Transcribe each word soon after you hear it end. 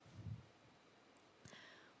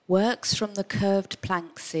Works from the Curved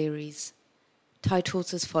Plank series,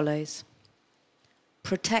 titles as follows: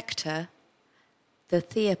 Protector, The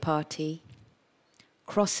Thea Party,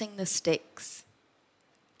 Crossing the Styx,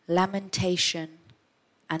 Lamentation,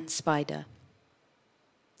 and Spider.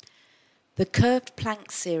 The Curved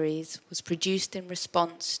Plank series was produced in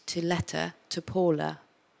response to Letter to Paula,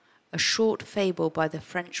 a short fable by the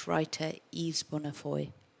French writer Yves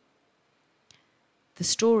Bonnefoy. The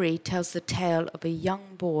story tells the tale of a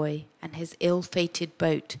young boy and his ill-fated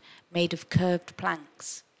boat made of curved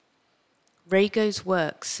planks. Rego's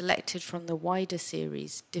works, selected from the wider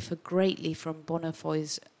series, differ greatly from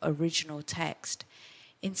Bonnefoy's original text,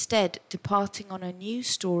 instead departing on a new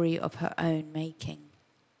story of her own making.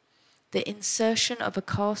 The insertion of a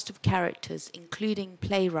cast of characters, including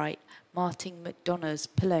playwright Martin McDonagh's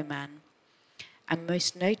Pillowman, and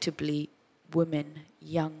most notably women,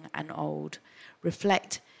 young and old,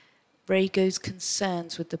 reflect Rego's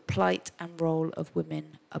concerns with the plight and role of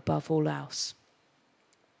women above all else.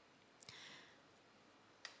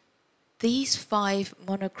 These 5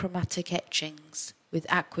 monochromatic etchings with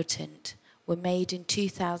aquatint were made in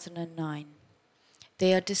 2009.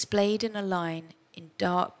 They are displayed in a line in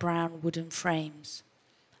dark brown wooden frames.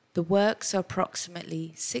 The works are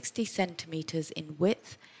approximately 60 centimetres in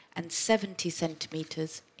width and 70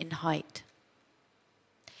 centimetres in height.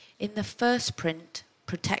 In the first print,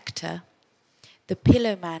 Protector, the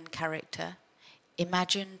Pillowman character,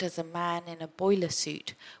 imagined as a man in a boiler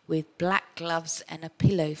suit with black gloves and a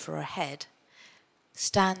pillow for a head,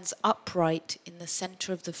 stands upright in the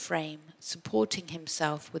centre of the frame, supporting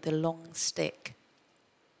himself with a long stick.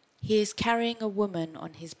 He is carrying a woman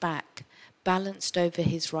on his back, balanced over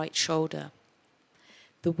his right shoulder.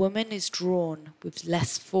 The woman is drawn with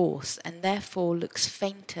less force and therefore looks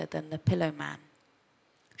fainter than the Pillowman.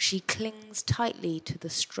 She clings tightly to the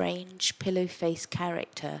strange pillow-faced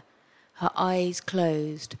character, her eyes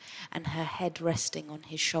closed and her head resting on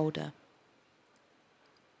his shoulder.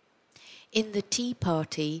 In the Tea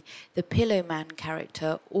Party, the Pillowman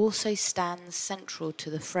character also stands central to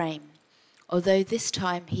the frame, although this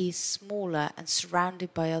time he is smaller and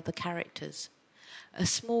surrounded by other characters. A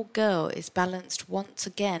small girl is balanced once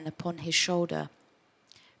again upon his shoulder.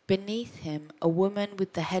 Beneath him, a woman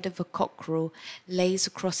with the head of a cockerel lays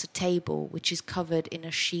across a table which is covered in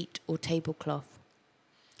a sheet or tablecloth.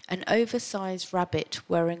 An oversized rabbit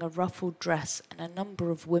wearing a ruffled dress and a number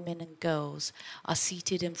of women and girls are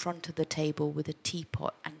seated in front of the table with a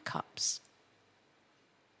teapot and cups.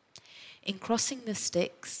 In Crossing the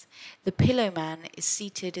Styx, the Pillowman is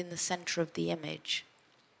seated in the centre of the image.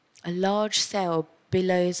 A large sail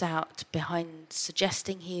billows out behind,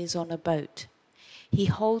 suggesting he is on a boat. He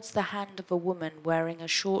holds the hand of a woman wearing a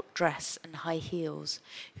short dress and high heels,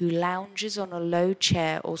 who lounges on a low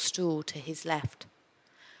chair or stool to his left.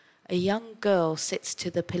 A young girl sits to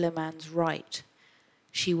the Pillowman's right.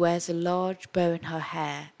 She wears a large bow in her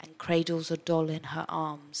hair and cradles a doll in her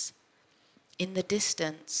arms. In the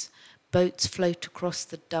distance, boats float across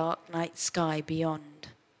the dark night sky beyond.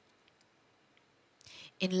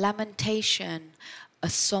 In Lamentation, a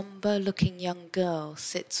sombre-looking young girl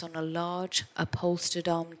sits on a large, upholstered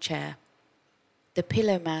armchair. The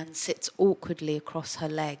Pillowman sits awkwardly across her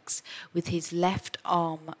legs, with his left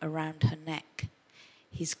arm around her neck,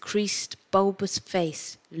 his creased, bulbous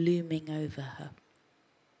face looming over her.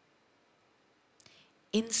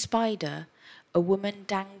 In Spider, a woman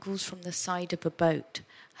dangles from the side of a boat,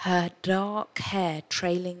 her dark hair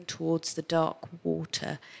trailing towards the dark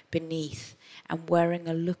water beneath and wearing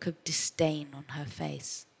a look of disdain on her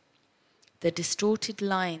face. The distorted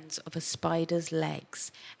lines of a spider's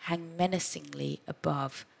legs hang menacingly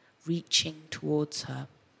above, reaching towards her.